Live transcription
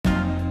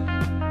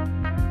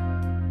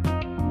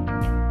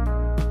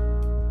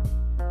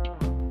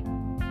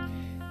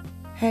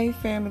Hey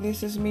family,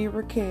 this is me,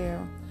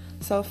 Raquel.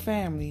 So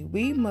family,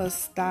 we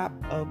must stop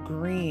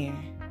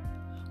agreeing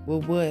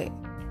with what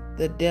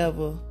the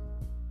devil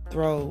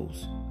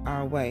throws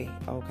our way,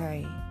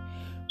 okay?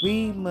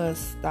 We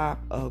must stop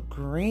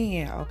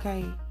agreeing,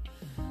 okay?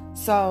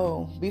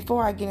 So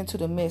before I get into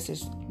the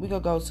message, we're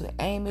going to go to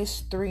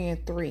Amos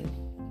 3:3.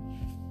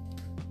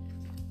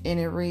 And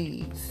it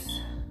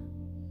reads,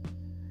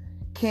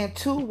 "Can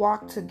two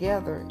walk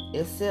together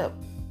except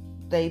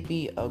they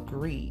be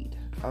agreed?"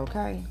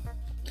 Okay?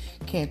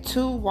 Can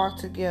two walk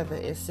together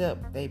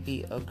except they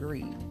be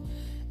agreed?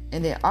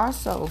 And then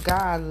also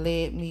God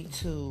led me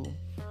to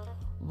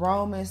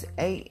Romans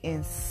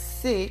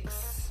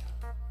 8:6.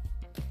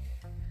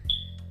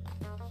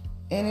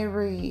 And it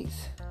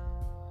reads,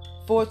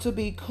 "For to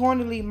be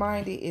carnally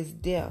minded is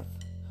death,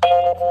 but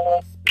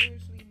to be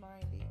spiritually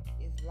minded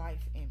is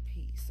life and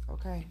peace."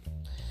 Okay?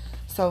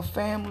 So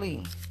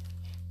family,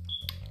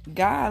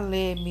 God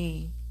led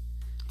me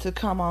to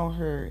come on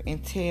here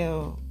and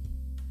tell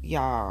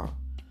y'all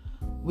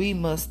we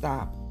must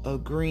stop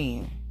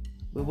agreeing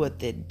with what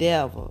the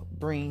devil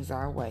brings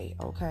our way,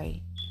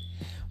 okay?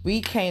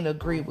 We can't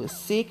agree with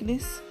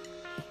sickness.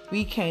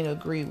 We can't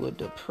agree with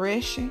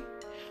depression.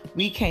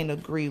 We can't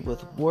agree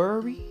with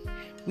worry.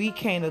 We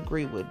can't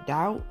agree with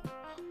doubt.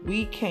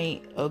 We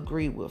can't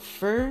agree with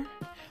fear.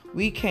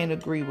 We can't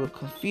agree with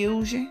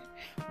confusion.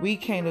 We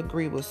can't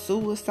agree with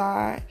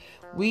suicide.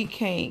 We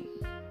can't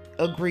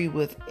agree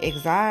with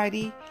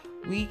anxiety.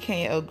 We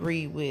can't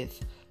agree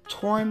with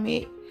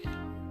torment.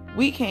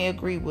 We can't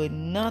agree with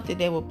nothing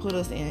that will put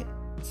us in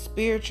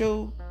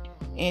spiritual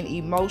and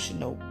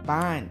emotional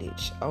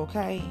bondage,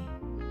 okay?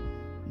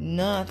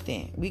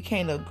 Nothing. We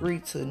can't agree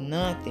to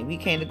nothing. We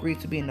can't agree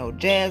to be no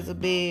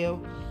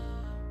Jezebel.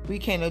 We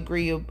can't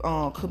agree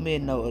on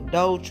committing no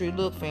adultery.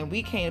 Look, fam,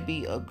 we can't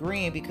be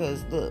agreeing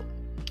because, look,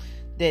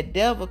 that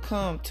devil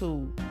come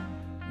to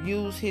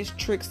use his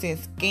tricks and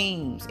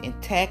schemes and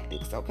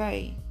tactics,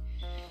 okay,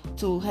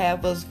 to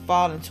have us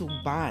fall into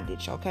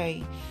bondage,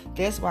 okay?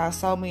 That's why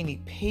so many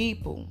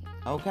people,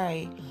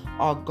 okay,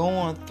 are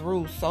going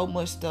through so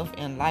much stuff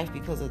in life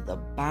because of the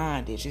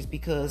bondage. It's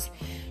because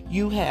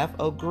you have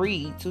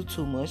agreed to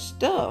too much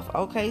stuff,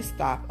 okay?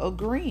 Stop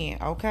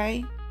agreeing,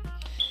 okay?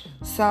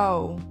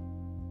 So,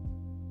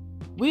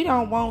 we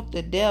don't want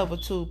the devil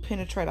to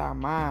penetrate our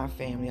mind,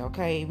 family,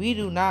 okay? We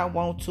do not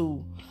want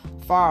to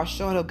fall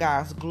short of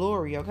God's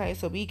glory, okay?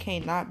 So we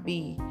cannot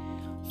be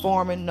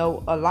forming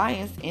no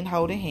alliance and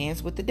holding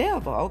hands with the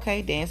devil,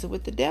 okay? Dancing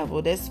with the devil.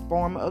 That's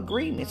forming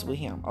agreements with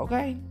him,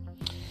 okay?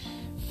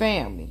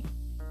 Family.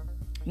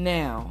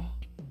 Now,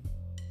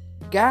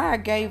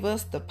 God gave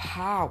us the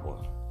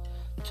power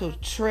to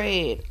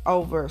tread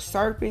over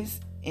serpents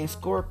and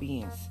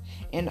scorpions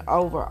and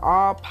over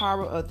all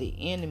power of the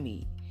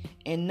enemy,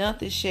 and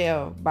nothing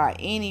shall by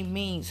any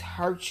means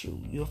hurt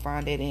you. You'll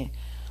find that in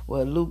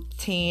Luke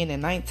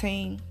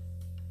 10:19.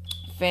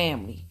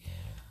 Family,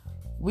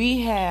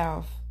 we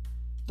have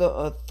the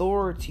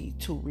authority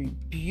to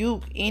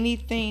rebuke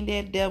anything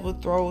that devil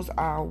throws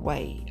our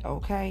way,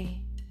 okay?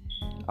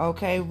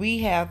 Okay, we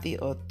have the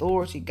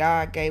authority.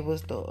 God gave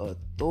us the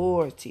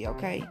authority,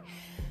 okay?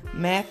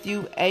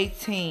 Matthew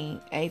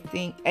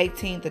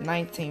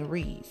 18:18-19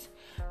 reads,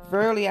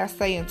 "Verily I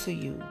say unto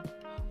you,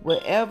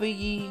 whatever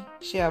ye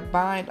shall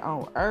bind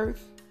on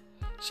earth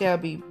shall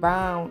be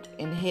bound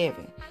in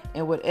heaven,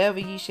 and whatever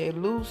ye shall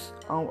loose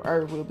on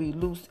earth will be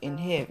loosed in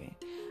heaven.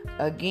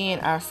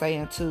 Again I say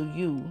unto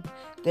you,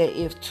 that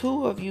if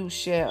two of you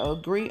shall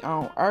agree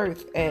on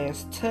earth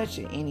as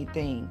touching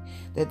anything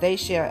that they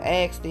shall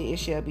ask, that it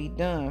shall be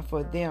done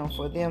for them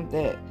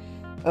that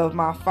of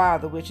my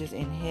Father which is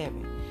in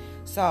heaven."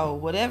 So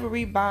whatever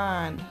we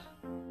bind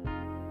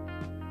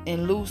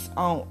and loose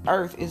on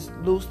earth is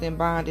loosed and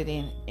bonded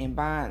in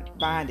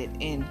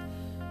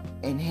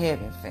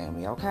heaven,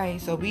 family, okay?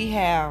 So we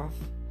have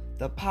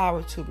the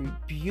power to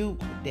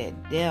rebuke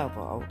that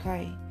devil,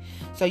 okay?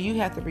 So you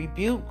have to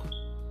rebuke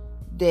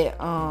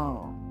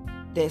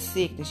that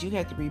sickness. You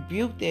have to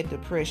rebuke that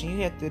depression.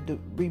 You have to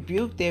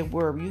rebuke that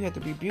worry. You have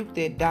to rebuke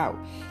that doubt,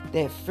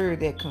 that fear,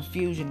 that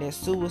confusion, that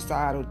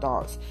suicidal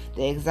thoughts,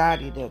 the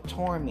anxiety, the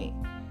torment.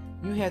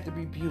 You have to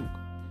rebuke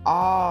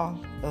all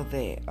of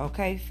that,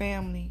 okay,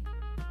 family?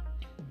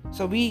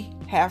 So we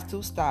have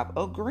to stop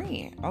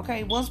agreeing,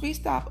 okay? Once we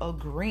stop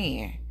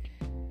agreeing,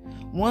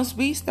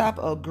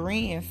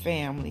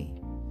 family,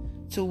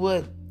 to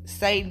what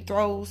Satan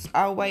throws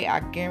our way, I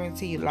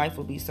guarantee you life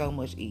will be so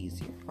much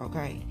easier,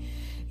 okay?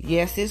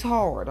 Yes, it's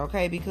hard,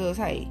 okay? Because,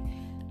 hey,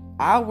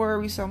 I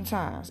worry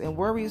sometimes, and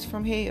worry is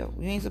from hell.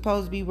 You ain't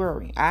supposed to be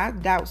worrying. I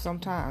doubt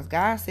sometimes.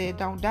 God said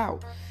don't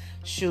doubt.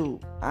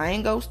 Shoot, I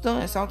ain't go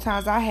stunt.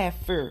 Sometimes I have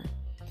fear.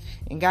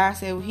 And God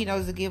said he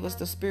knows to give us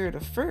the spirit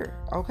of fear,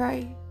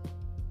 okay?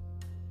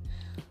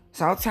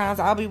 Sometimes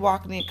I'll be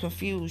walking in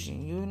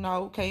confusion. You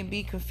know, can't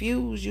be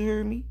confused, you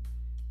hear me?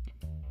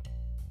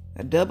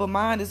 A double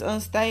mind is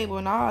unstable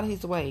in all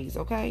his ways,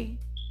 okay?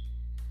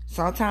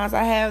 Sometimes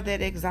I have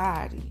that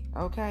anxiety,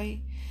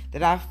 okay?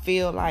 That I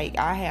feel like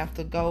I have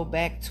to go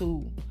back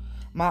to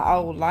my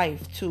old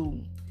life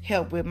to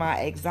help with my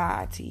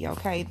anxiety,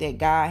 okay, that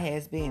God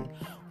has been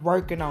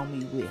working on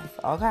me with,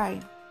 okay?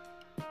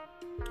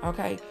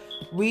 Okay,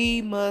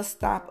 we must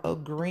stop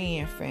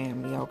agreeing,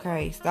 family,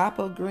 okay? Stop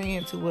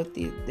agreeing to what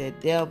the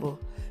devil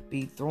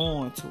be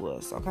throwing to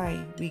us,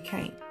 okay? We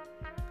can't,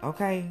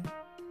 okay?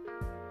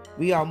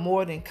 We are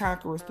more than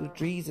conquerors through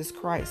Jesus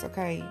Christ,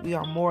 okay? We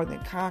are more than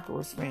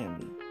conquerors,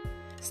 family.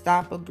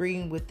 Stop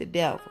agreeing with the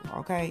devil,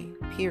 okay?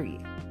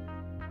 Period.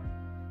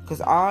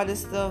 Because all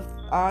this stuff,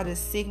 all this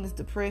sickness,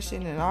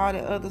 depression, and all the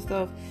other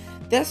stuff,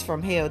 that's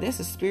from hell. That's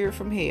a spirit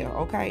from hell,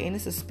 okay? And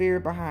it's a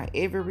spirit behind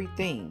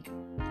everything,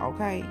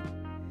 okay?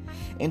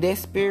 And that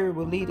spirit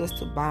will lead us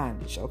to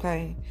bondage,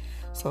 okay?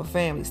 So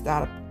family,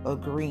 stop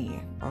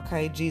agreeing,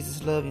 okay?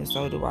 Jesus loves you and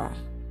so do I.